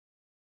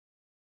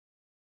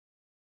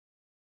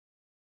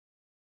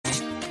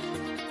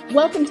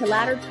Welcome to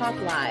Ladder Talk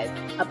Live,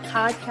 a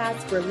podcast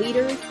for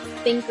leaders,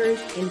 thinkers,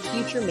 and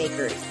future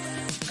makers,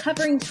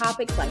 covering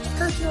topics like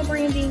personal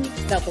branding,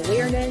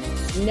 self-awareness,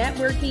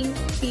 networking,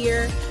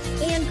 fear,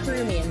 and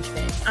career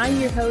management. I'm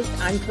your host,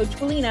 I'm Coach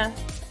Willena.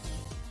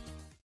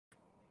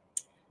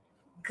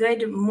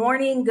 Good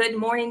morning,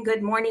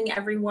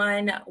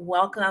 everyone.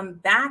 Welcome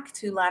back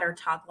to Ladder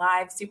Talk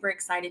Live. Super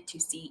excited to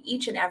see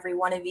each and every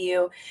one of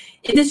you.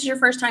 If this is your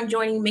first time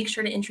joining, make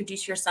sure to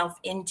introduce yourself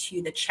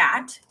into the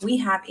chat. We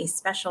have a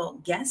special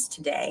guest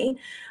today.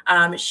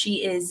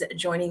 She is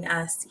joining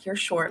us here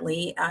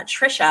shortly.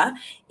 Trisha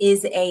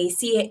is a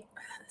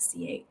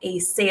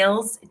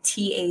sales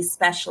TA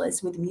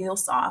specialist with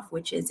MuleSoft,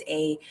 which is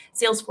a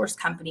Salesforce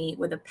company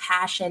with a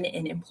passion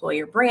in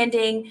employer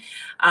branding,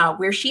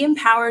 where she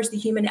empowers the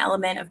human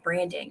element of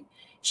branding.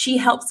 She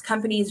helps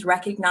companies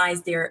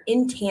recognize their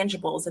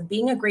intangibles of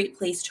being a great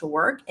place to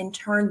work and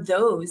turn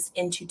those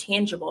into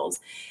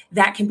tangibles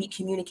that can be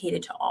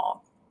communicated to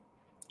all.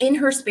 In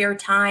her spare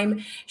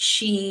time,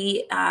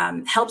 she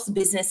helps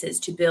businesses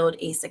to build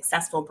a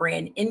successful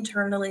brand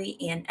internally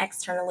and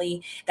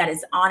externally that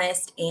is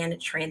honest and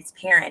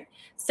transparent.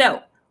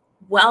 So,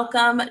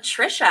 welcome,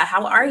 Trisha.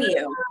 How are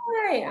you?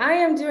 Hi, I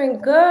am doing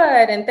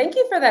good. And thank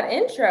you for that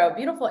intro.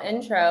 Beautiful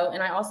intro.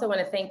 And I also want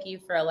to thank you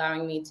for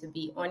allowing me to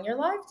be on your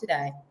live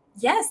today.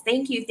 Yes,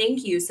 thank you.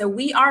 Thank you. So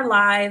we are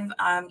live,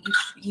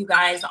 you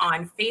guys,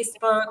 on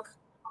Facebook,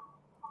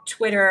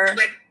 Twitter.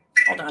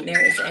 Hold on,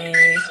 there is a...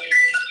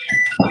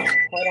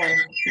 Hold on.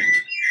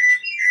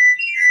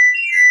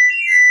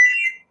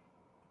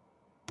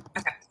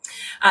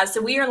 Okay.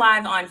 So we are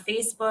live on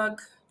Facebook,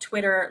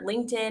 Twitter,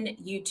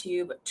 LinkedIn,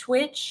 YouTube,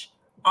 Twitch,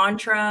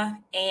 Entra,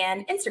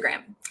 and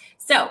Instagram.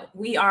 So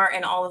we are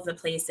in all of the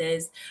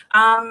places.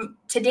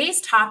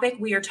 Today's topic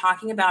we are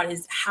talking about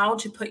is how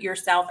to put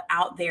yourself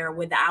out there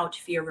without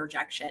fear of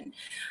rejection.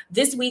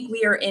 This week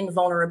we are in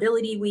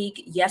Vulnerability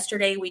Week.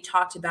 Yesterday we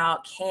talked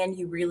about, can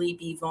you really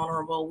be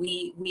vulnerable?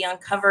 We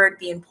uncovered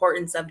the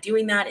importance of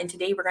doing that, and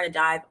today we're going to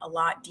dive a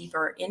lot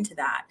deeper into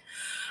that.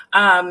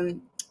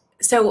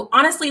 So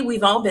honestly,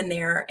 we've all been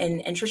there,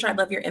 and Trisha, I'd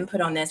love your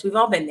input on this. We've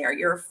all been there.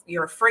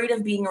 You're afraid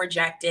of being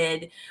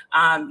rejected.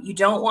 You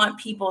don't want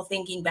people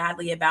thinking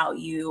badly about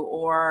you,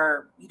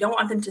 or you don't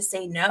want them to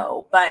say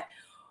no. But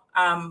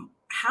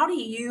how do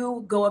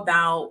you go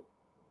about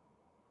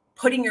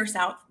putting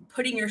yourself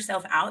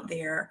out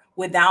there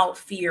without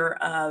fear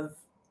of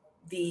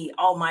the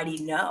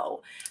almighty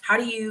no? How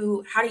do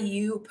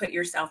you put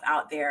yourself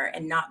out there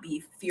and not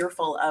be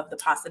fearful of the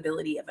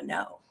possibility of a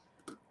no?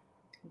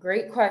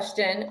 Great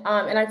question.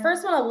 And I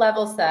first want to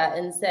level set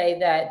and say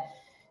that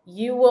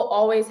you will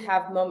always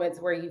have moments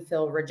where you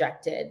feel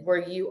rejected, where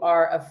you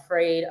are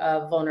afraid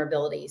of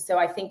vulnerability. So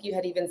I think you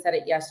had even said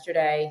it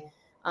yesterday.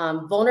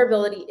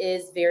 Vulnerability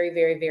is very,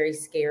 very, very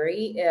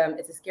scary.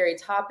 It's a scary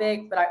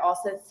topic, but I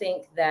also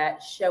think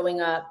that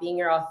showing up, being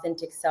your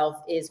authentic self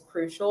is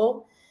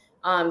crucial.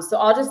 So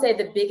I'll just say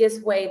the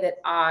biggest way that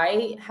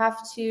I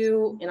have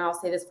to, and I'll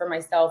say this for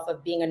myself,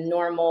 of being a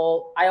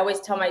normal, I always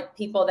tell my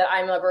people that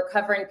I'm a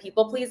recovering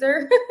people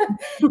pleaser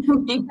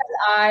because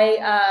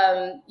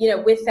I,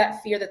 with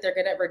that fear that they're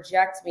going to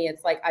reject me,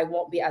 it's like, I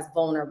won't be as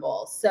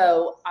vulnerable.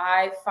 So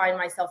I find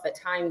myself at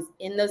times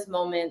in those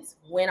moments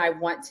when I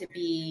want to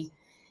be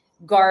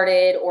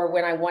guarded, or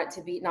when I want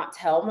to be, not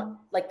tell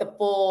like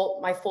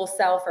my full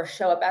self or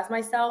show up as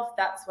myself.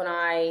 That's when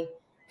I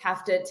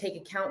have to take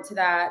account to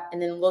that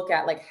and then look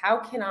at, like, how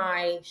can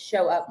I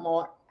show up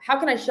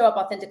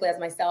authentically as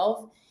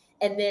myself,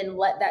 and then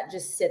let that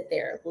just sit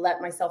there,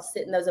 let myself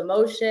sit in those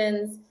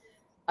emotions,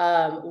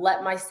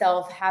 let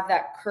myself have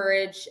that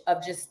courage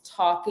of just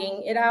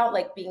talking it out,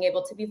 like being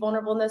able to be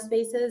vulnerable in those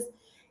spaces.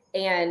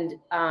 And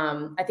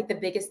I think the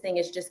biggest thing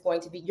is just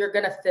going to be, you're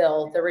going to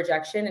feel the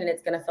rejection, and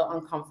it's going to feel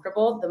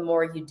uncomfortable. The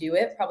more you do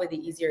it, probably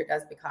the easier it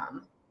does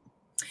become.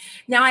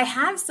 Now, I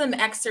have some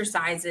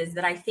exercises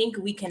that I think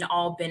we can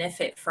all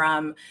benefit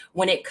from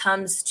when it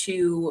comes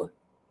to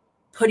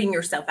putting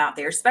yourself out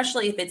there,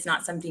 especially if it's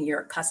not something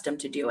you're accustomed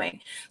to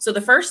doing. So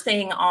the first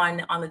thing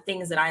on the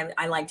things that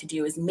I like to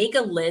do is make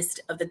a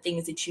list of the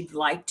things that you'd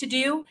like to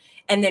do,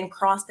 and then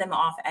cross them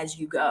off as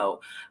you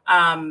go.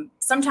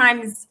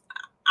 Sometimes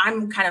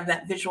I'm kind of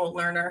that visual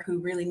learner who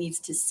really needs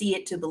to see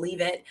it to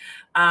believe it.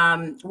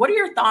 What are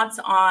your thoughts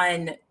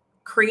on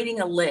creating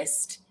a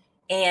list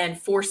and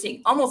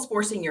almost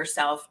forcing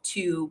yourself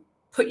to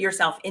put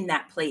yourself in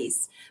that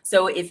place?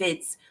 So if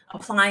it's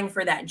applying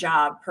for that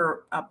job,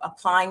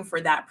 applying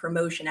for that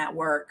promotion at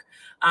work,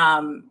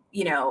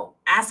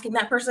 asking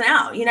that person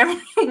out,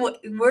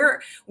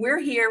 we're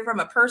here from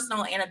a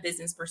personal and a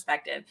business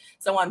perspective.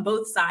 So on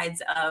both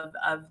sides of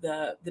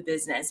the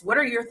business, what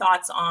are your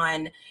thoughts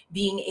on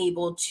being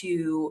able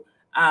to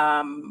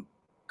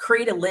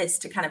create a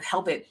list to kind of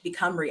help it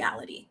become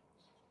reality?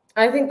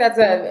 I think that's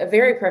a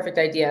very perfect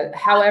idea,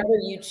 however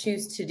you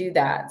choose to do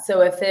that. So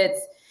if it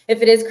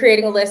is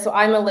creating a list, so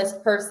I'm a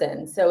list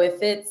person. So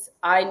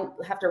I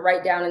have to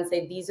write down and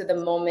say, these are the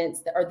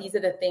moments these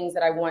are the things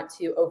that I want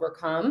to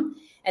overcome,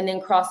 and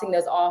then crossing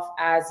those off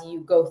as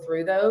you go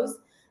through those.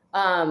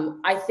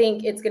 I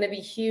think it's going to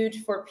be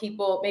huge for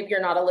people. Maybe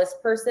you're not a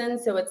list person.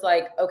 So it's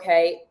like,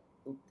 okay,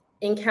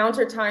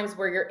 encounter times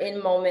where you're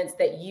in moments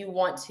that you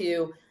want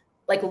to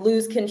like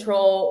lose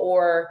control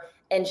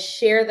and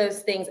share those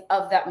things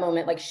of that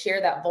moment, like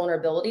share that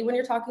vulnerability when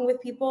you're talking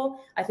with people.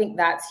 I think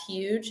that's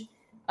huge.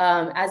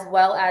 As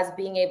well as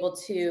being able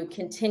to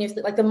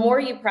continuously, like the more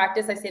you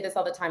practice, I say this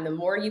all the time, the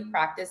more you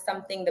practice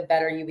something, the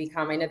better you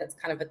become. I know that's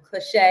kind of a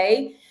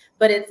cliche,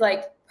 but it's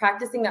like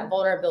practicing that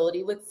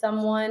vulnerability with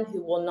someone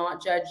who will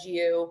not judge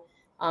you,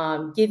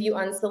 give you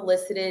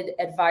unsolicited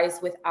advice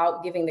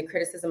without giving the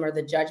criticism or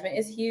the judgment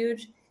is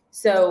huge.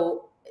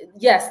 So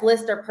yes,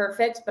 lists are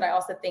perfect, but I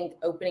also think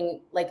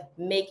opening, like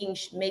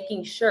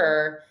making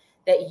sure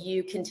that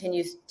you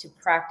continue to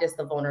practice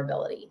the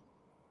vulnerability.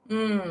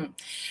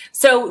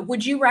 So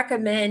would you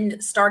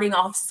recommend starting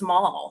off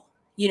small?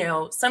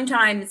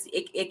 Sometimes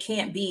it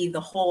can't be the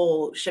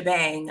whole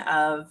shebang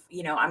of,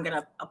 I'm going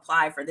to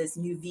apply for this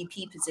new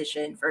VP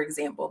position, for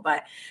example,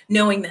 but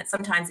knowing that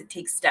sometimes it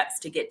takes steps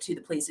to get to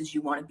the places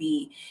you want to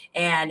be,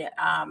 and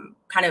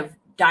kind of,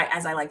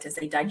 as I like to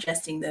say,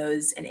 digesting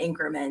those in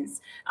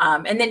increments,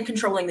 and then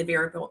controlling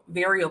the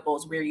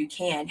variables where you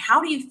can.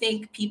 How do you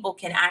think people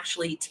can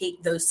actually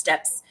take those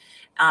steps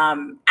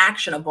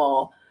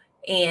actionable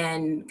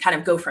and kind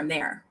of go from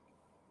there?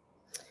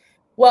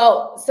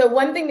 Well, so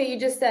one thing that you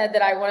just said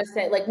that I want to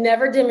say, like,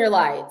 never dim your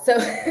light. So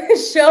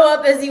show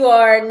up as you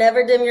are,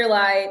 never dim your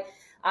light.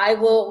 I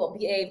will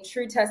be a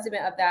true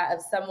testament of that,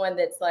 of someone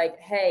that's like,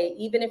 hey,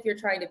 even if you're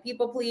trying to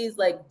people please,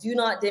 like, do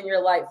not dim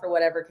your light for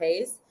whatever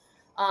case,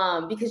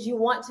 because you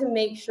want to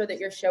make sure that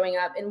you're showing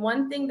up. And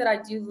one thing that I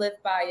do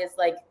live by is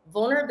like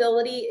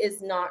vulnerability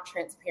is not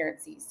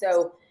transparency.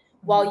 So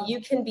while you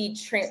can be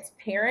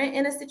transparent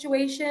in a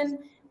situation,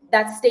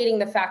 that's stating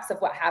the facts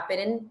of what happened.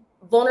 And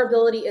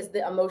vulnerability is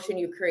the emotion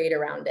you create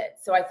around it.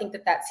 So I think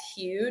that that's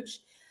huge.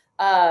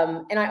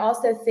 And I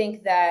also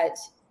think that,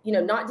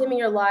 not dimming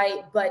your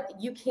light, but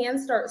you can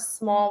start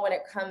small when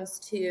it comes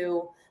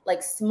to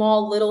like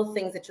small little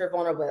things that you're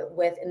vulnerable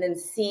with, and then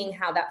seeing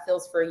how that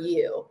feels for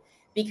you.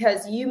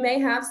 Because you may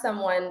have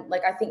someone,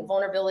 like, I think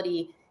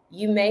vulnerability,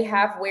 you may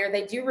have where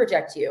they do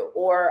reject you.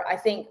 Or I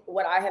think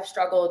what I have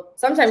struggled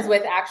sometimes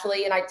with,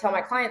 actually, and I tell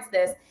my clients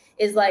this,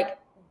 is like,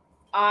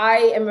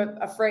 I am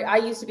afraid. I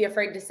used to be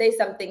afraid to say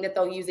something that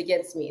they'll use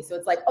against me. So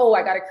it's like, oh,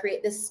 I got to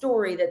create this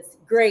story that's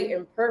great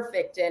and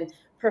perfect and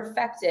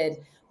perfected.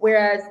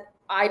 Whereas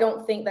I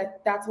don't think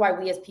that that's why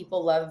we as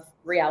people love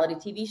reality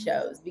TV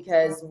shows,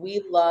 because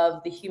we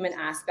love the human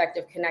aspect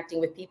of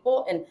connecting with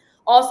people. And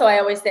also, I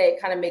always say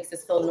it kind of makes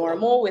us feel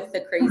normal with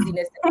the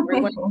craziness that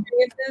everyone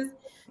experiences.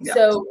 Yeah.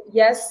 So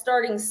yes,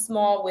 starting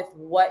small with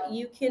what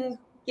you can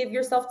give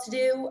yourself to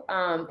do,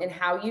 and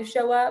how you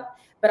show up.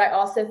 But I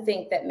also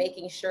think that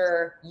making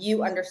sure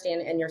you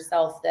understand in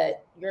yourself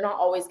that you're not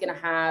always going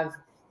to have,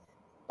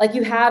 like,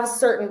 you have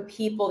certain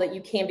people that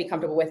you can be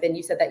comfortable with. And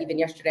you said that even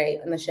yesterday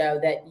on the show,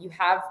 that you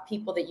have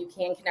people that you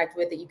can connect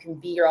with, that you can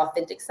be your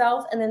authentic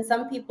self. And then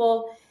some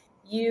people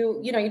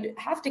you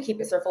have to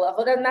keep it surface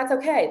level, and that's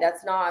okay.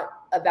 That's not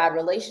a bad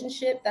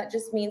relationship. That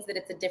just means that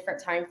it's a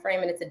different time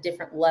frame and it's a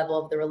different level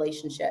of the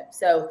relationship.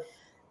 So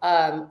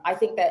I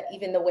think that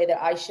even the way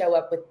that I show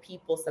up with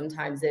people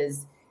sometimes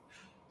is,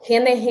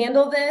 can they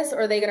handle this,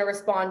 or are they going to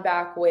respond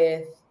back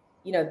with,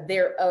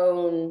 their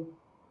own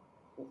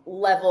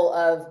level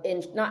of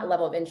not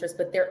level of interest,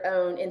 but their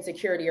own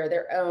insecurity or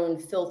their own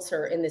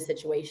filter in the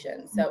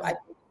situation. So I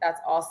think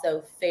that's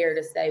also fair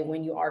to say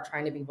when you are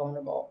trying to be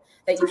vulnerable,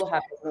 that you will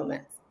have those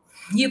moments.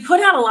 You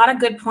put out a lot of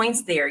good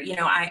points there.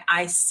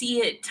 I see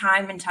it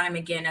time and time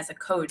again as a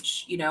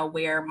coach,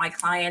 where my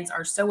clients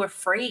are so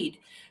afraid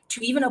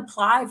to even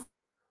apply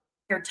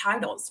their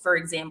titles. For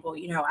example,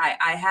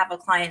 I have a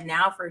client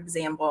now, for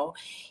example,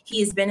 he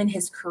has been in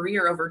his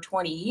career over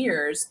 20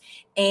 years,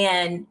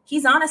 and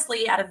he's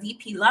honestly at a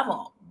VP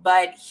level,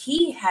 but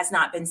he has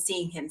not been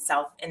seeing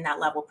himself in that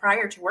level.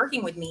 Prior to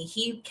working with me,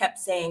 he kept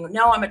saying,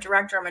 no, I'm a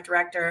director,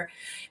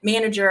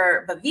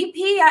 manager, but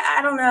VP, I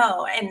don't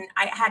know. And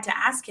I had to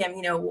ask him,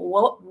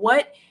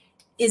 what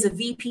is a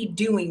VP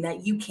doing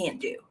that you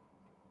can't do?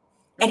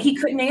 And he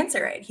couldn't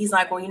answer it. He's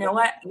like, well, you know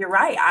what? You're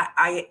right.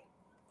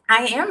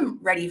 I am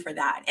ready for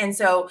that. And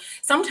so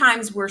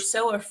sometimes we're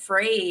so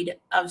afraid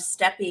of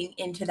stepping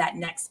into that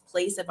next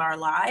place of our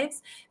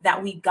lives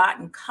that we've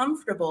gotten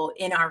comfortable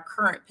in our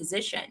current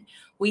position.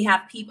 We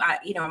have people,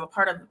 I'm a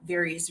part of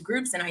various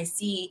groups, and I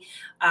see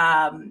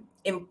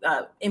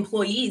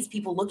employees,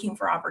 people looking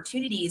for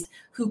opportunities,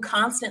 who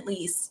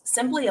constantly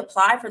simply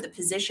apply for the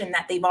position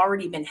that they've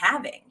already been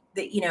having.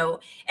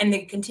 And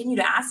they continue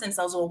to ask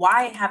themselves, well,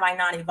 why have I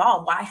not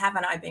evolved? Why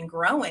haven't I been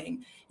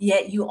growing?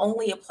 Yet you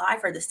only apply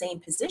for the same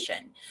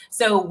position.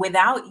 So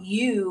without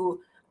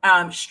you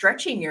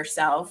stretching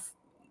yourself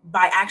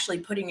by actually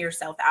putting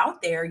yourself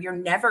out there, you're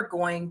never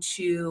going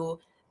to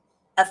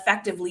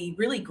effectively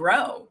really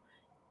grow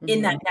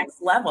in that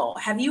next level.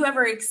 Have you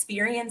ever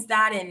experienced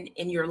that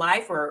in your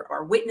life,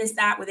 or witnessed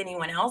that with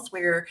anyone else,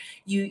 where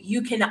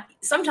you can,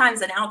 sometimes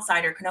an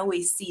outsider can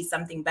always see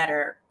something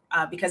better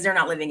because they're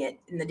not living it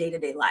in the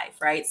day-to-day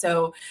life, right?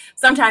 So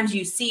sometimes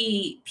you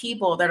see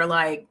people that are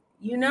like,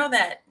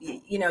 that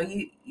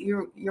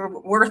you're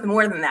worth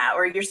more than that,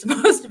 or you're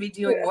supposed to be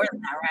doing more than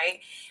that, right?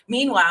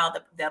 Meanwhile,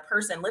 the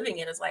person living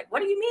it is like, what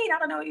do you mean? I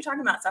don't know what you're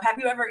talking about. So have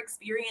you ever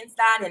experienced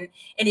that? And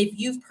if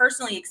you've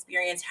personally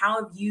experienced,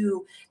 how have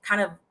you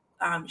kind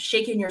of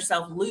shaken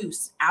yourself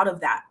loose out of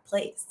that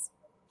place?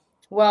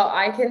 Well,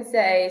 I can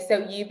say, so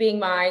you being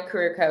my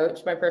career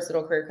coach, my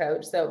personal career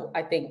coach. So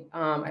I think,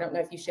 I don't know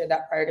if you shared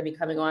that prior to me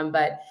coming on,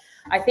 but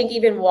I think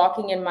even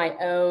walking in my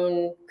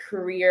own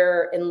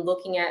career and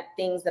looking at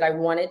things that I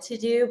wanted to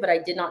do, but I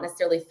did not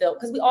necessarily feel,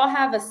 because we all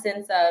have a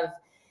sense of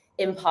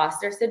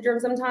imposter syndrome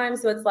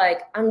sometimes. So it's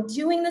like, I'm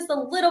doing this a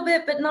little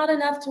bit, but not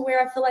enough to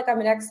where I feel like I'm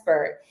an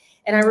expert.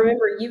 And I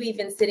remember you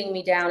even sitting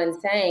me down and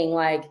saying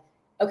like,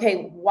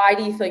 okay, why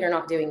do you feel you're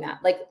not doing that?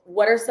 Like,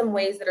 what are some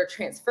ways that are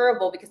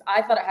transferable? Because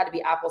I thought it had to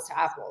be apples to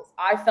apples.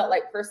 I felt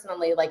like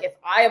personally, like if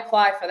I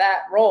apply for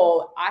that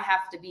role, I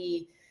have to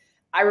be,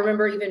 I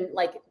remember even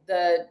like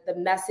the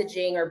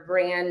messaging or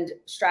brand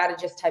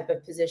strategist type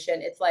of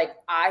position. It's like,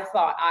 I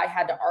thought I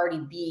had to already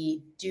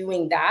be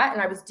doing that.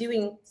 And I was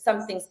doing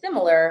something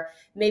similar,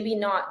 maybe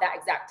not that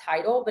exact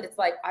title, but it's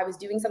like, I was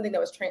doing something that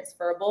was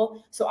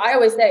transferable. So I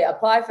always say,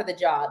 apply for the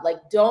job.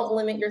 Like, don't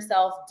limit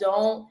yourself.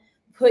 Don't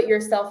put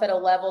yourself at a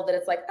level that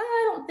it's like,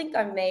 I don't think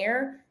I'm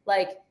there.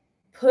 Like,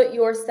 put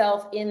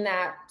yourself in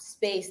that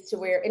space to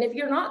where, and if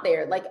you're not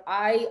there, like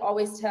I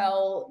always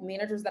tell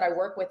managers that I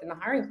work with in the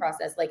hiring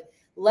process, like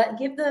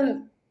give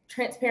them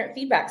transparent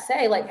feedback.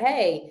 Say like,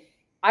 hey,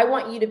 I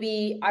want you to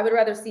be, I would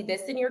rather see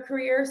this in your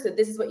career. So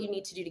this is what you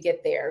need to do to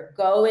get there.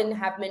 Go and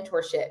have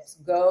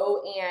mentorships,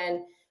 go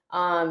and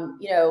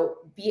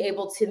be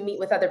able to meet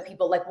with other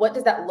people. Like, what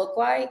does that look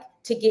like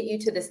to get you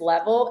to this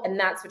level? And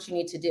that's what you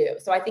need to do.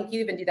 So I think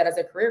you even do that as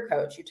a career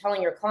coach. You're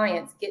telling your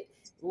clients,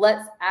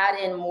 let's add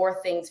in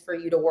more things for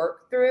you to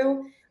work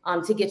through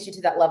to get you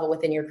to that level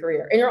within your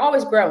career. And you're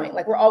always growing.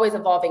 Like, we're always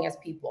evolving as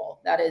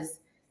people. That is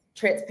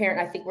transparent.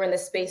 I think we're in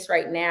this space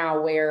right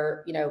now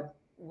where,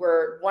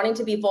 we're wanting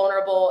to be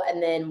vulnerable.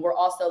 And then we're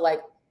also like,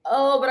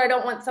 oh, but I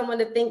don't want someone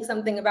to think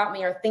something about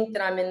me or think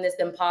that I'm in this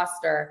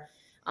imposter.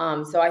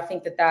 So I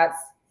think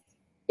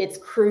it's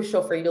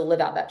crucial for you to live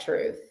out that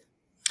truth.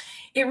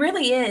 It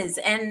really is.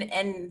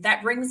 And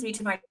that brings me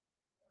to my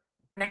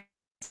next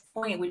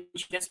point, which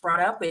you just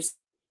brought up, is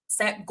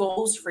set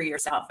goals for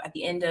yourself at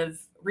the end of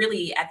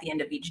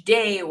each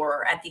day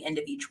or at the end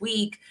of each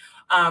week,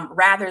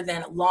 rather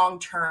than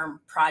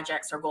long-term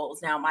projects or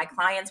goals. Now, my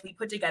clients, we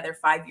put together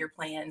 5-year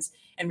plans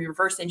and we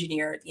reverse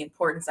engineer the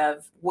importance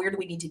of where do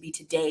we need to be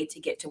today to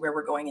get to where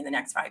we're going in the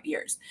next 5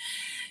 years.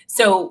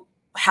 So,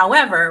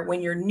 however, when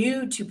you're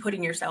new to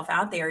putting yourself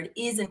out there, it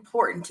is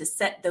important to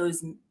set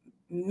those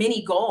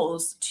mini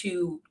goals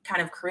to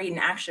kind of create an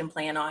action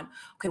plan on,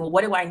 okay, well,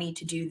 what do I need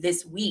to do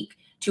this week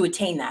to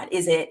attain that?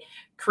 Is it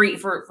create,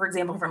 for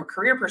example, from a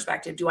career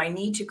perspective, do I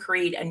need to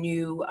create a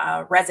new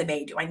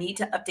resume? Do I need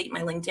to update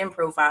my LinkedIn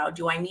profile?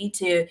 Do I need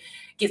to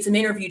get some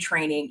interview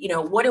training?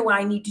 What do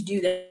I need to do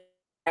that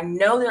I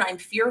know that I'm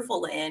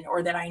fearful in,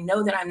 or that I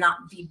know that I'm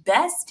not the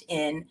best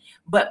in,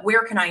 but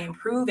where can I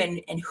improve,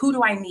 and who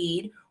do I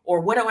need, or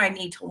what do I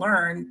need to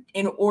learn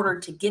in order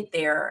to get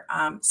there,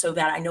 so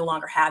that I no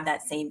longer have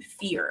that same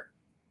fear?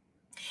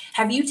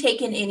 Have you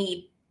taken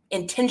any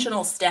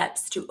intentional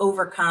steps to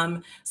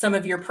overcome some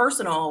of your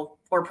personal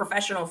or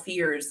professional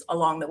fears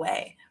along the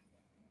way?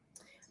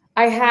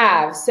 I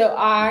have. So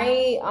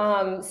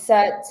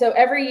so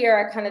every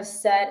year I kind of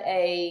set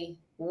a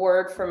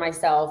word for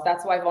myself.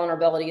 That's why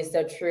vulnerability is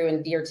so true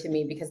and dear to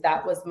me, because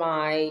that was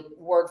my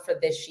word for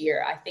this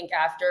year. I think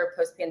after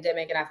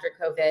post-pandemic and after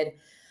COVID,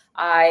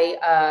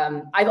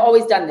 I've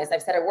always done this.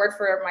 I've set a word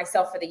for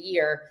myself for the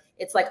year.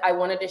 It's like, I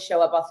wanted to show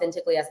up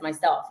authentically as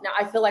myself. Now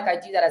I feel like I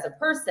do that as a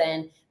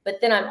person, but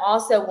then I'm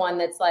also one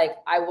that's like,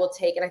 I will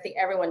take, and I think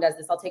everyone does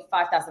this, I'll take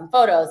 5,000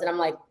 photos and I'm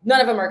like,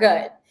 none of them are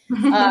good.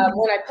 When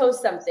I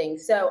post something.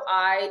 So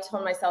I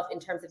told myself, in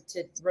terms of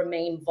to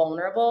remain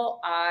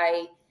vulnerable,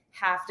 I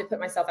have to put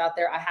myself out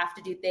there. I have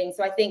to do things.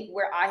 So I think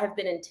where I have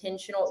been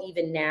intentional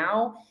even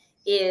now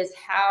is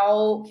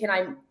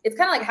it's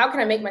kind of like, how can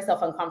I make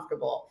myself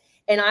uncomfortable?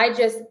 And I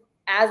just,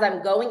 as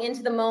I'm going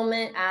into the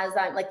moment, as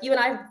I'm like, you and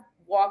I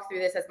walk through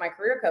this as my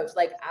career coach,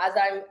 like as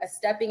I'm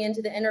stepping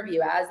into the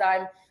interview, as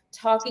I'm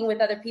talking with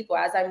other people,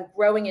 as I'm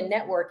growing and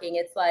networking,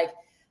 it's like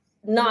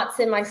knots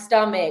in my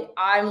stomach.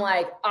 I'm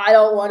like, I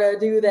don't want to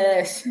do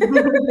this.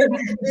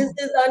 This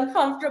is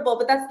uncomfortable,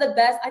 but that's the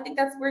best. I think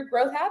that's where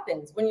growth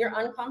happens. When you're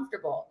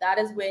uncomfortable, that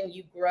is when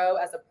you grow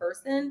as a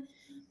person,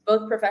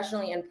 both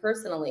professionally and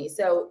personally.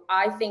 So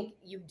I think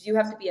you do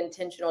have to be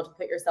intentional to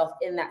put yourself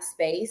in that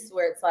space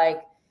where it's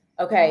like,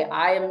 okay,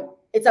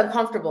 it's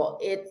uncomfortable.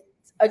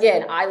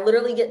 Again, I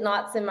literally get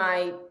knots in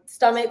my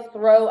stomach,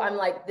 throat. I'm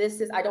like,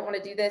 I don't want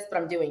to do this,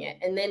 but I'm doing it.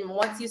 And then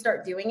once you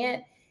start doing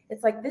it,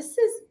 it's like, this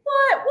is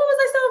what was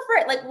I so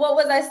afraid? Like, what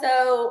was I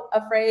so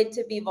afraid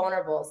to be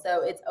vulnerable?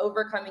 So it's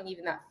overcoming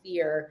even that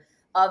fear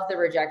of the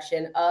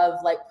rejection, of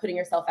like putting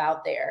yourself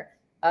out there.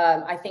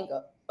 I think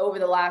over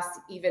the last,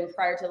 even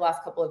prior to the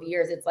last couple of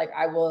years, it's like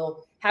I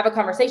will have a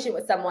conversation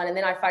with someone and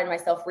then I find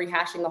myself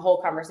rehashing the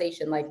whole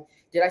conversation. Like,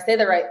 did I say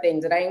the right thing?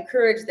 Did I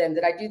encourage them?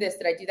 Did I do this?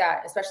 Did I do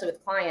that? Especially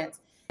with clients.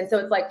 And so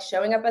it's like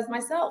showing up as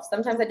myself.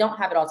 Sometimes I don't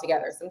have it all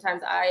together.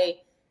 Sometimes I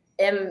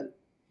am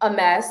a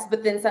mess,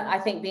 but then I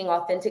think being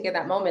authentic in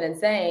that moment and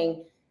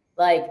saying,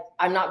 like,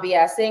 I'm not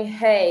BSing.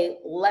 Hey,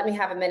 let me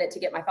have a minute to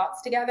get my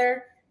thoughts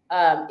together.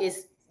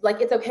 Is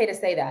like, it's okay to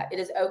say that. It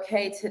is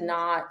okay to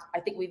not, I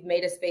think we've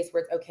made a space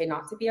where it's okay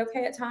not to be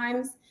okay at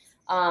times.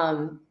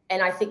 And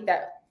I think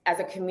that as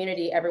a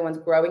community, everyone's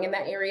growing in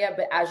that area,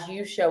 but as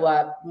you show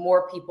up,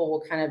 more people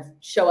will kind of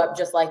show up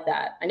just like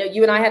that. I know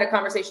you and I had a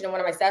conversation in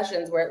one of my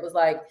sessions where it was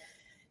like,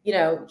 you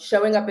know,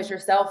 showing up as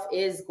yourself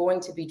is going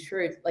to be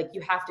true. Like,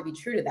 you have to be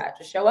true to that.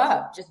 Just show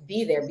up, just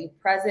be there, be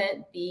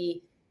present,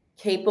 be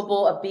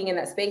capable of being in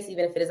that space,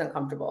 even if it is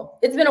uncomfortable.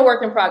 It's been a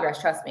work in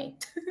progress, trust me.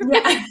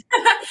 Yeah.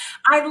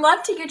 I'd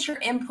love to get your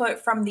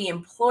input from the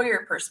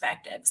employer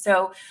perspective.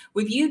 So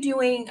with you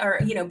doing, or,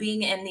 you know,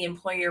 being in the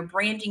employer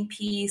branding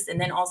piece, and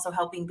then also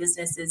helping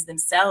businesses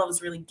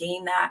themselves really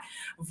gain that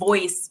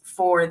voice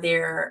for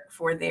their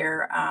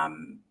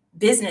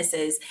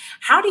businesses,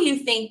 how do you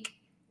think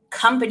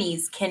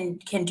companies can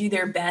do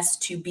their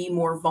best to be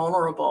more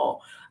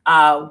vulnerable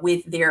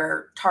with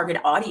their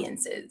target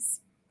audiences?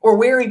 Or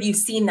where have you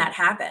seen that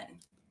happen?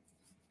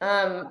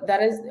 That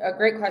is a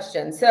great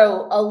question.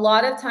 So a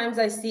lot of times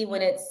I see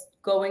when it's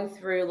going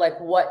through like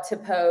what to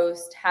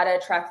post, how to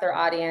attract their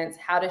audience,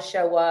 how to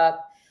show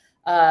up,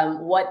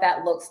 what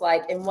that looks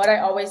like. And what I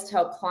always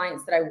tell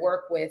clients that I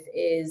work with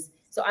is,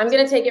 so I'm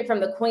going to take it from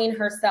the queen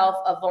herself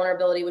of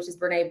vulnerability, which is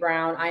Brene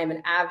Brown. I am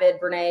an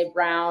avid Brene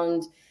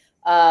Brown,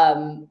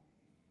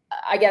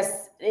 I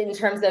guess, in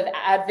terms of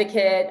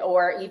advocate,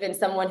 or even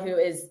someone who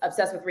is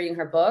obsessed with reading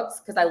her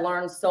books, because I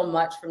learned so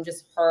much from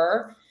just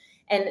her.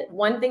 And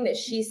one thing that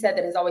she said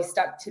that has always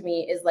stuck to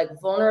me is like,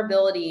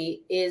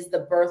 vulnerability is the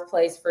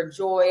birthplace for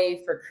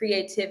joy, for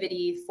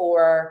creativity,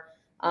 for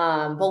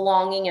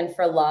belonging, and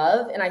for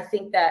love. And I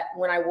think that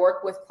when I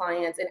work with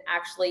clients and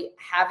actually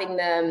having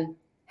them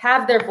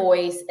have their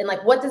voice, and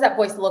like, what does that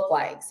voice look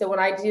like? So when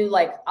I do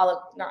like,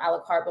 not a la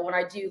carte, but when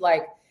I do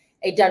like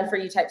a done for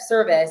you type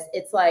service,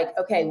 it's like,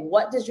 okay,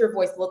 what does your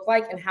voice look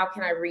like? And how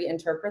can I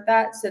reinterpret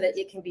that so that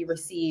it can be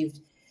received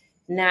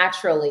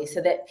naturally,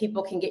 so that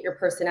people can get your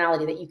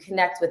personality, that you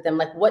connect with them?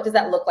 Like, what does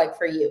that look like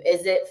for you?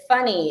 Is it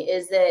funny?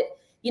 Is it,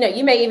 you know,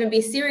 you may even be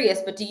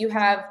serious, but do you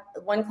have,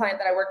 one client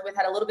that I worked with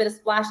had a little bit of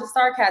splash of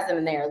sarcasm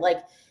in there, like,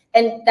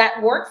 and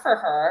that worked for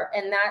her.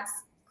 And that's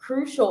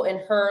crucial in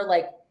her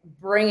like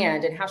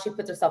brand and how she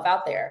puts herself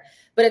out there.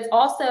 But it's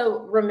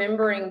also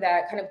remembering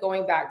that, kind of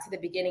going back to the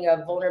beginning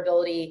of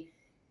vulnerability,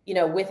 you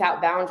know,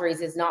 without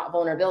boundaries is not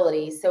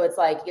vulnerability. So it's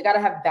like, you got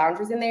to have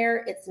boundaries in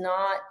there. It's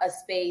not a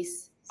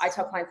space, I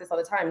tell clients this all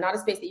the time, not a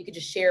space that you could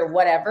just share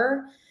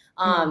whatever.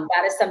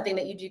 That is something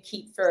that you do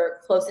keep for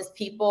closest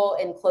people,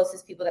 and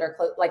closest people that are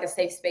like a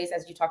safe space,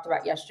 as you talked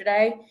about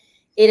yesterday.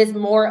 It is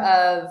more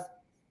of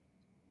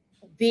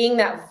being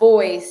that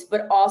voice,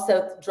 but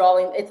also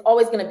drawing, it's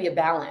always going to be a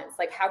balance.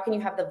 Like, how can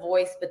you have the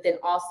voice, but then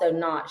also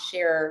not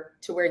share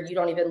to where you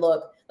don't even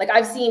look? Like,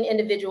 I've seen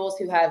individuals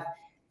who have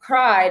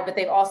cried, but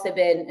they've also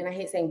been, and I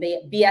hate saying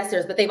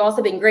BSers, but they've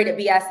also been great at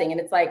BSing. And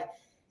it's like,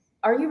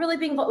 are you really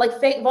being, like,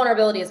 fake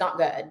vulnerability is not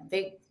good.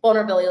 Fake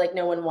vulnerability, like,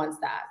 no one wants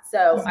that.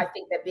 So I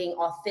think that being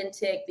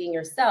authentic, being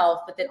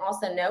yourself, but then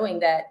also knowing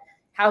that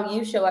how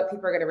you show up,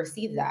 people are going to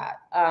receive that.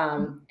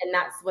 And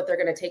that's what they're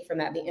going to take from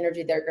that, the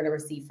energy they're going to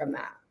receive from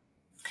that.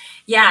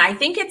 Yeah, I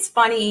think it's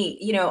funny,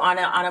 you know, on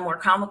a more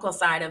comical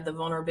side of the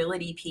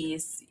vulnerability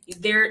piece,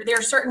 there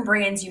are certain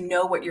brands, you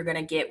know what you're going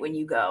to get when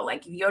you go.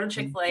 Like, if you go to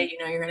Chick-fil-A, you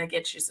know you're going to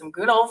get you some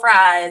good old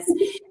fries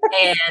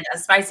and a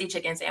spicy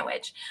chicken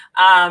sandwich.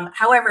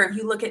 However, if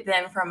you look at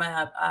them from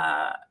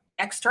a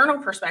external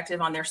perspective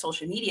on their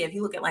social media, if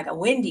you look at like a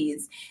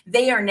Wendy's,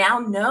 they are now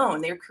known.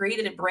 They've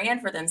created a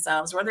brand for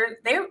themselves where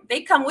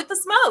they come with the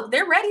smoke.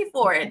 They're ready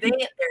for it. They're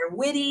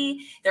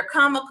witty, they're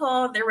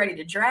comical, they're ready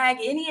to drag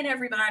any and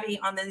everybody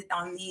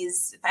on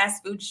these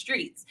fast food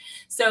streets.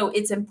 So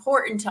it's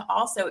important to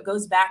also, it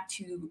goes back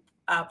to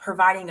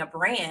providing a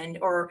brand,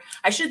 or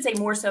I should say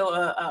more so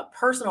a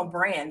personal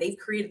brand. They've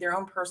created their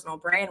own personal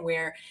brand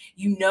where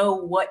you know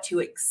what to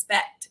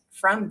expect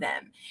from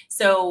them.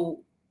 So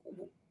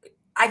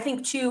I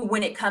think too,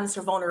 when it comes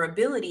to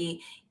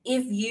vulnerability,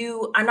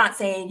 I'm not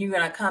saying you're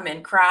going to come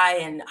and cry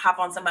and hop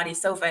on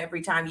somebody's sofa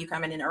every time you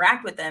come and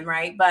interact with them,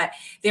 right? But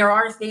there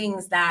are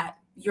things that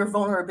your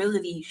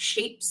vulnerability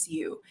shapes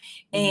you.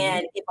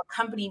 And if a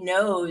company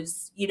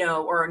knows, you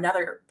know, or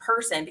another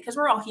person, because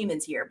we're all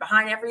humans here,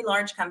 behind every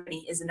large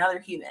company is another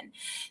human.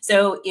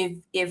 So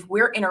if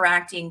we're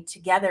interacting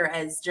together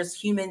as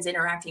just humans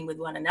interacting with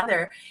one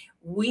another,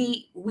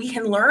 we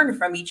can learn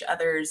from each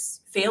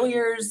other's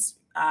failures,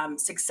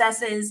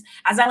 successes.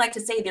 As I like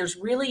to say, there's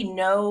really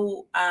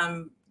no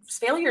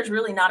failure is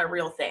really not a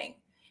real thing,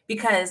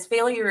 because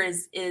failure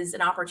is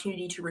an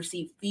opportunity to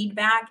receive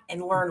feedback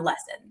and learn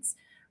lessons,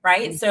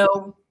 right?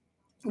 So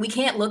we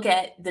can't look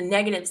at the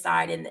negative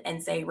side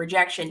and say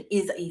rejection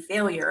is a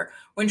failure,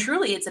 when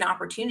truly it's an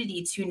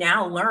opportunity to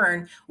now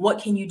learn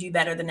what can you do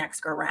better the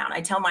next go around.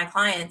 I tell my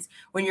clients,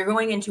 when you're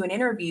going into an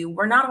interview,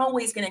 we're not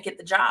always going to get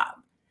the job,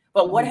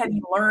 but what have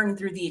you learned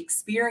through the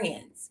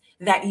experience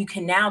that you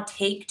can now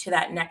take to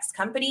that next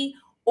company,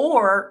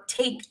 or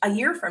take a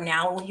year from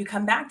now when you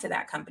come back to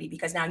that company,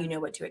 because now you know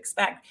what to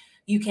expect.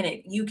 You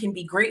can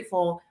be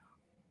grateful.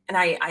 And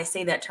I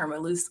say that term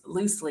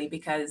loosely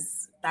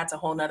because that's a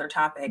whole nother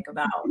topic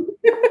about,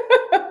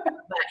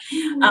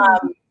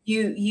 but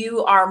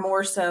you are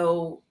more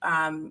so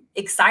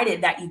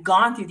excited that you've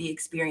gone through the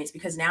experience,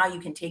 because now you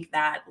can take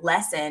that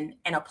lesson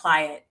and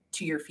apply it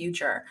to your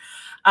future.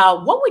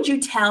 What would you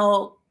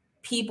tell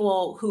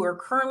people who are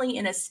currently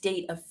in a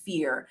state of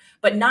fear,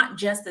 but not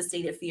just the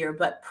state of fear,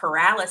 but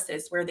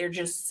paralysis, where they're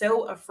just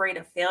so afraid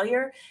of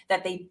failure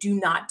that they do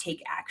not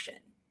take action?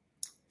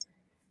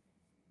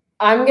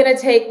 I'm going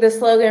to take the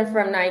slogan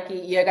from Nike.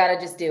 You got to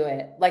just do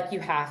it. Like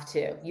you have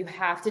to,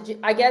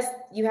 I guess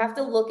you have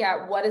to look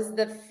at what is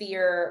the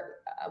fear.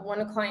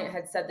 One client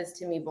had said this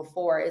to me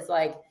before, is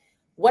like,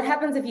 what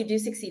happens if you do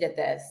succeed at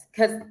this?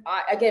 Because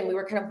again, we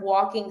were kind of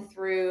walking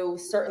through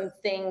certain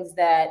things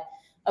that,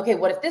 okay,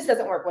 what if this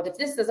doesn't work? What if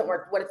this doesn't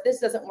work? What if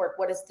this doesn't work?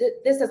 What if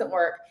this doesn't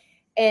work?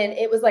 And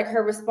it was like,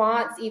 her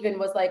response even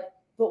was like,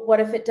 but what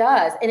if it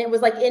does? And it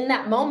was like, in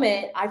that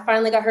moment, I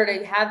finally got her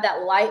to have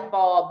that light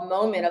bulb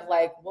moment of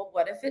like, well,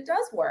 what if it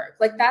does work?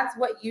 Like, that's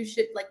what you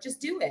should, like,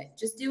 just do it.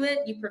 Just do it.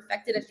 You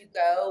perfect it as you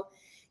go.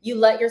 You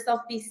let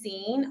yourself be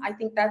seen. I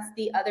think that's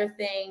the other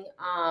thing.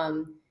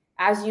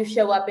 As you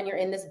show up and you're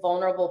in this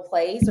vulnerable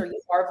place, or you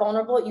are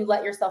vulnerable, you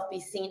let yourself be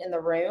seen in the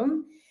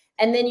room.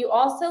 And then you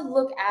also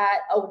look at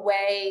a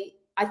way,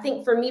 I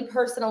think for me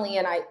personally,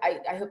 and I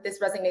hope this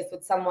resonates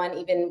with someone,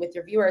 even with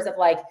your viewers, of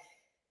like,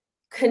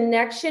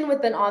 connection with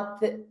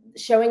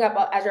showing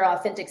up as your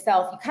authentic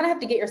self. You kind of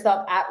have to get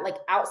yourself at like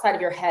outside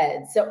of your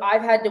head. So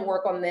I've had to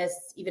work on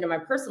this even in my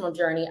personal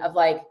journey of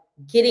like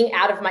getting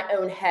out of my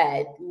own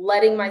head,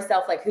 letting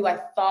myself, like, who I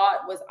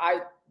thought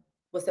I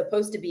was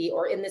supposed to be,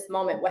 or in this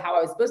moment, how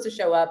I was supposed to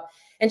show up,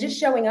 and just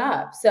showing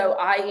up. So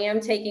I am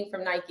taking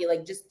from Nike,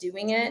 like, just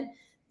doing it.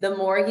 The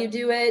more you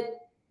do it,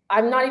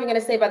 I'm not even going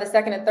to say by the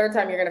second and third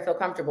time you're going to feel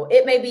comfortable.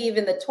 It may be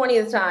even the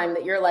 20th time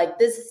that you're like,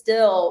 this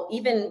still,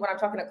 even when I'm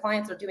talking to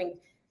clients or doing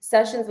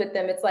sessions with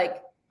them, it's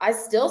like, I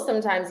still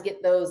sometimes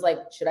get those, like,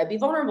 should I be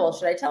vulnerable?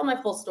 Should I tell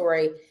my full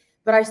story?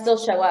 But I still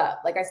show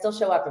up. Like, I still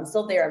show up. I'm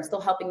still there. I'm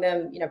still helping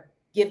them,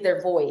 give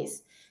their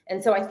voice.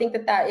 And so I think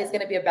that is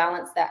going to be a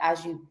balance, that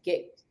as you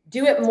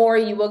do it more,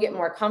 you will get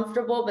more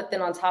comfortable. But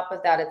then on top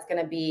of that, it's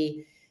going to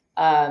be,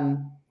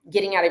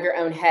 getting out of your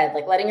own head,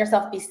 like letting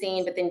yourself be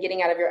seen, but then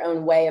getting out of your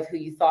own way of who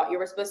you thought you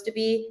were supposed to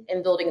be,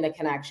 and building the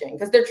connection.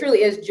 Because there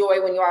truly is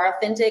joy when you are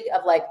authentic.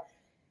 Of like,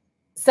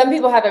 some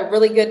people have a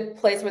really good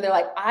place where they're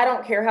like, I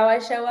don't care how I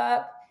show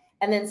up.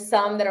 And then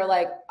some that are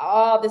like,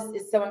 oh, this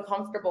is so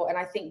uncomfortable. And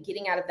I think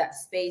getting out of that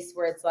space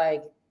where it's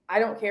like, I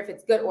don't care if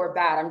it's good or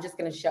bad. I'm just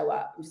going to show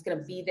up. I'm just going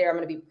to be there. I'm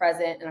going to be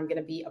present, and I'm going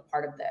to be a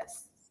part of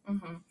this.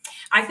 Mm-hmm.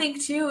 I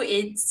think too,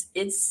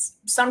 it's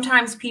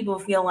sometimes people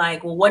feel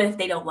like, well, what if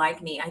they don't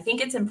like me? I think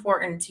it's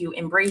important to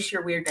embrace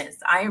your weirdness.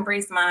 I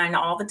embrace mine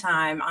all the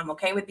time. I'm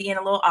okay with being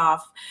a little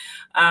off,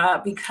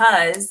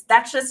 because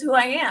that's just who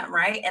I am,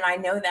 right? And I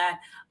know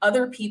that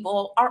other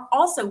people are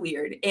also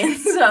weird, and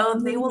so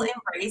they will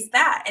embrace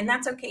that, and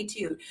that's okay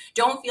too.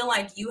 Don't feel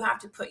like you have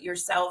to put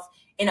yourself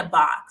in a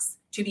box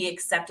to be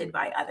accepted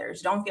by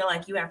others. Don't feel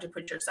like you have to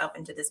put yourself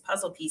into this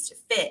puzzle piece to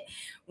fit,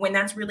 when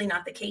that's really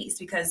not the case.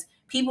 Because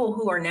people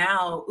who are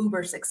now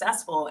uber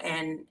successful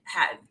and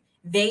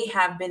they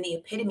have been the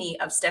epitome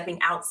of stepping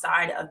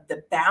outside of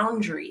the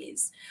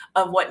boundaries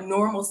of what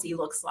normalcy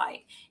looks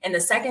like. And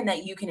the second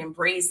that you can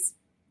embrace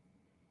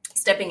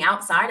stepping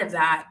outside of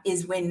that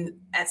is when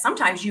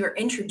sometimes you're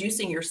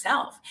introducing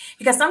yourself,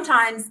 because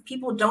sometimes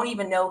people don't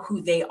even know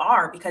who they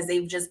are, because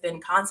they've just been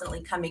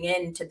constantly coming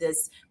into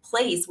this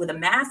place with a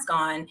mask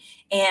on,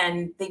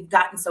 and they've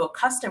gotten so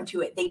accustomed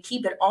to it. They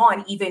keep it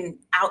on even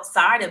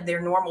outside of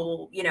their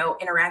normal,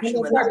 interaction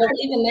with others. They start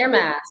believing their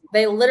mask.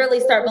 They literally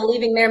start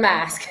believing their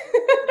mask.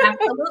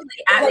 Absolutely.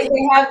 Like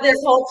they have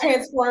this whole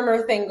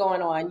transformer thing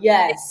going on.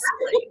 Yes.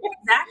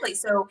 Exactly.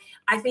 So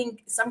I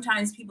think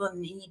sometimes people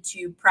need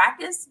to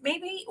practice,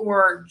 maybe,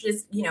 or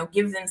just,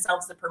 give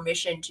themselves the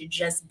permission to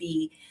just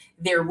be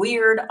their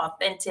weird,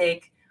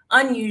 authentic,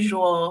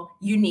 unusual,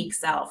 unique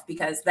self,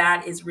 because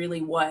that is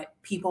really what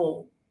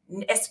people,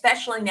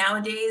 especially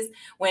nowadays,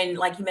 when,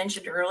 like you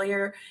mentioned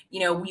earlier,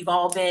 we've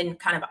all been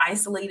kind of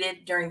isolated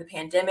during the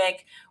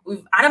pandemic.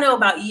 I don't know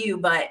about you,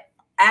 but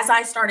as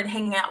I started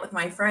hanging out with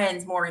my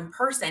friends more in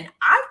person,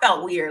 I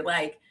felt weird.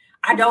 Like,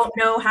 I don't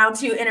know how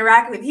to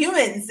interact with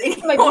humans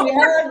anymore. Like, do we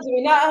hug? Do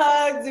we not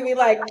hug? Do we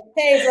like,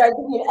 hey, do I give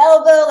you an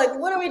elbow? Like,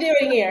 what are we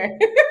doing here?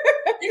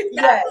 Exactly.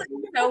 Yes.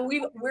 So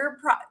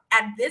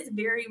at this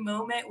very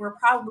moment, we're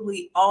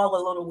probably all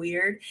a little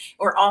weird.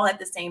 We're all at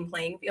the same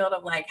playing field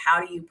of like,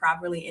 how do you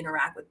properly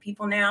interact with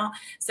people now?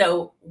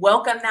 So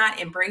welcome that,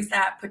 embrace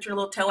that, put your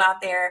little toe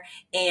out there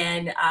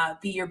and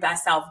be your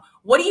best self.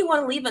 What do you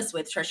want to leave us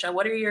with, Trisha?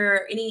 What are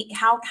your,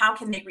 how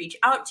can they reach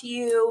out to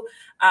you?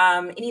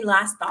 Any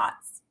last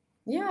thoughts?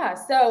 Yeah.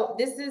 So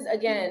this is,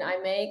 again, I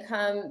may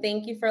come,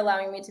 thank you for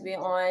allowing me to be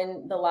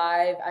on the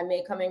live. I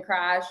may come and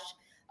crash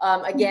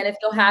again, if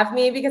you'll have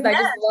me, because I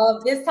just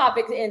love this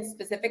topic in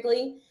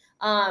specifically.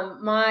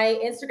 My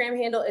Instagram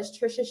handle is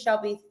Trisha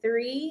Shelby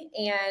 3,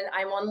 and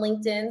I'm on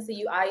LinkedIn. So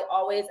I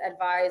always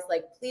advise,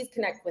 like, please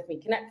connect with me,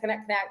 connect.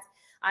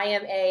 I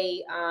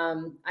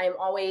am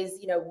always,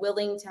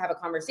 willing to have a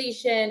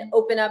conversation,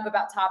 open up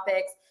about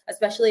topics,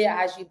 especially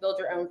as you build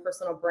your own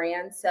personal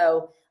brand.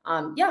 So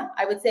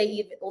I would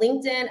say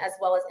LinkedIn as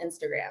well as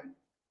Instagram.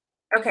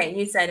 Okay,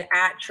 you said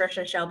at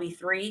Trisha Shelby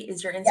 3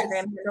 is your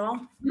Instagram handle?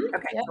 Mm-hmm.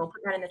 Okay, so we'll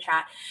put that in the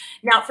chat.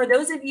 Now, for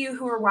those of you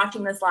who are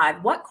watching this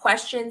live, what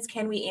questions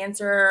can we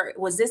answer?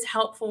 Was this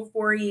helpful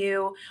for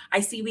you? I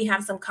see we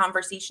have some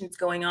conversations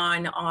going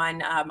on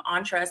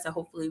Entra, so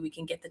hopefully we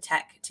can get the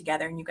tech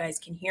together and you guys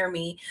can hear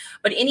me.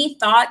 But any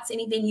thoughts,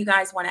 anything you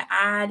guys want to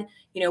add?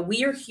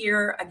 We are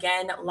here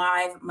again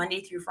live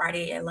Monday through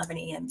Friday at 11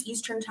 a.m.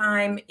 Eastern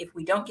time. If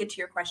we don't get to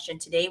your question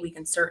today, we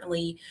can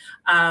certainly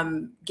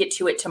get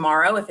to it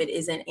tomorrow if it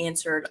isn't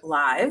answered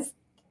live.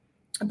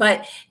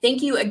 But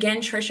thank you again,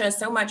 Trisha,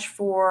 so much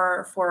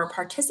for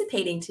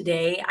participating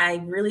today. I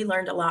really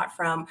learned a lot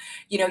from,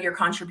 your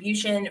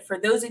contribution. For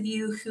those of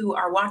you who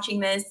are watching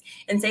this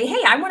and say,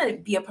 hey, I want to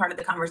be a part of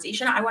the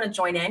conversation, I want to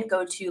join in,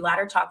 go to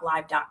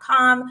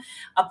laddertalklive.com,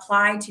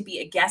 apply to be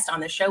a guest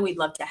on the show. We'd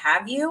love to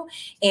have you.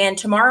 And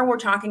tomorrow we're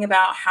talking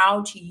about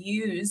how to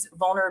use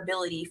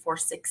vulnerability for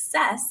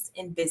success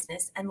in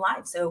business and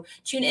life. So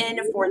tune in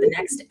for the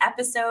next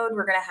episode.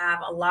 We're going to have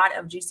a lot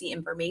of juicy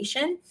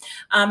information.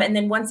 And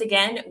then once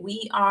again,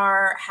 we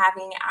are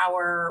having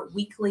our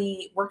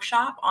weekly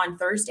workshop on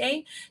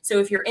Thursday. So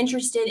if you're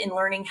interested in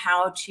learning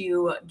how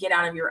to get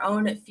out of your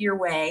own fear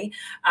way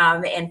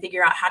and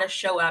figure out how to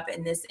show up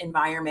in this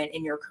environment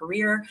in your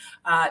career,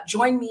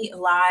 join me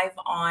live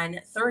on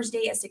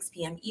Thursday at 6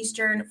 p.m.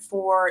 Eastern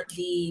for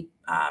the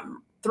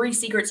 3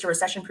 Secrets to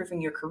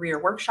Recession-Proofing Your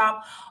Career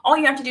workshop. All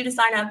you have to do to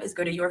sign up is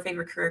go to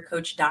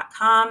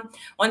yourfavoritecareercoach.com.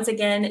 Once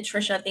again,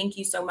 Trisha, thank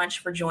you so much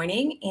for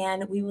joining,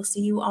 and we will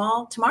see you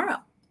all tomorrow.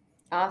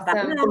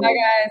 Awesome. Bye,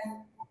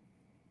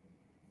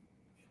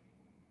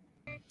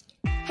 guys.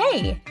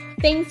 Hey,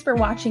 thanks for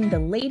watching the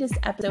latest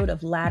episode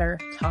of Ladder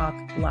Talk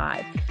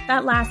Live.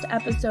 That last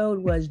episode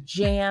was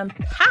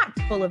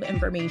jam-packed full of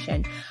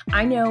information.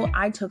 I know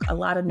I took a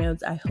lot of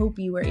notes. I hope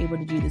you were able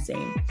to do the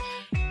same.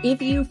 If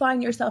you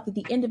find yourself at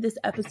the end of this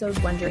episode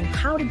wondering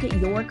how to get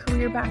your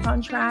career back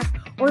on track,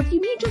 or if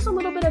you need just a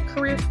little bit of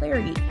career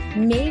clarity,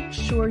 make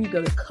sure you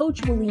go to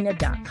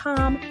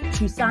coachwillena.com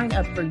to sign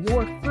up for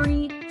your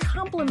free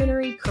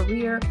complimentary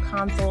career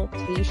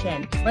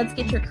consultation. Let's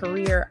get your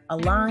career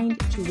aligned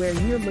to where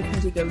you're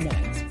looking to go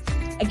next.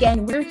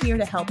 Again, we're here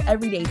to help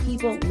everyday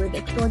people live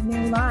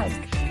extraordinary lives.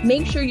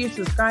 Make sure you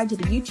subscribe to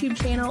the YouTube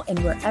channel and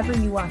wherever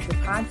you watch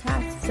your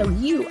podcasts so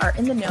you are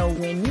in the know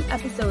when new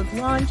episodes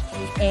launch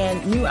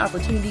and new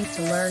opportunities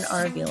to learn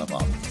are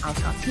available. I'll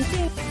talk to you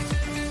soon.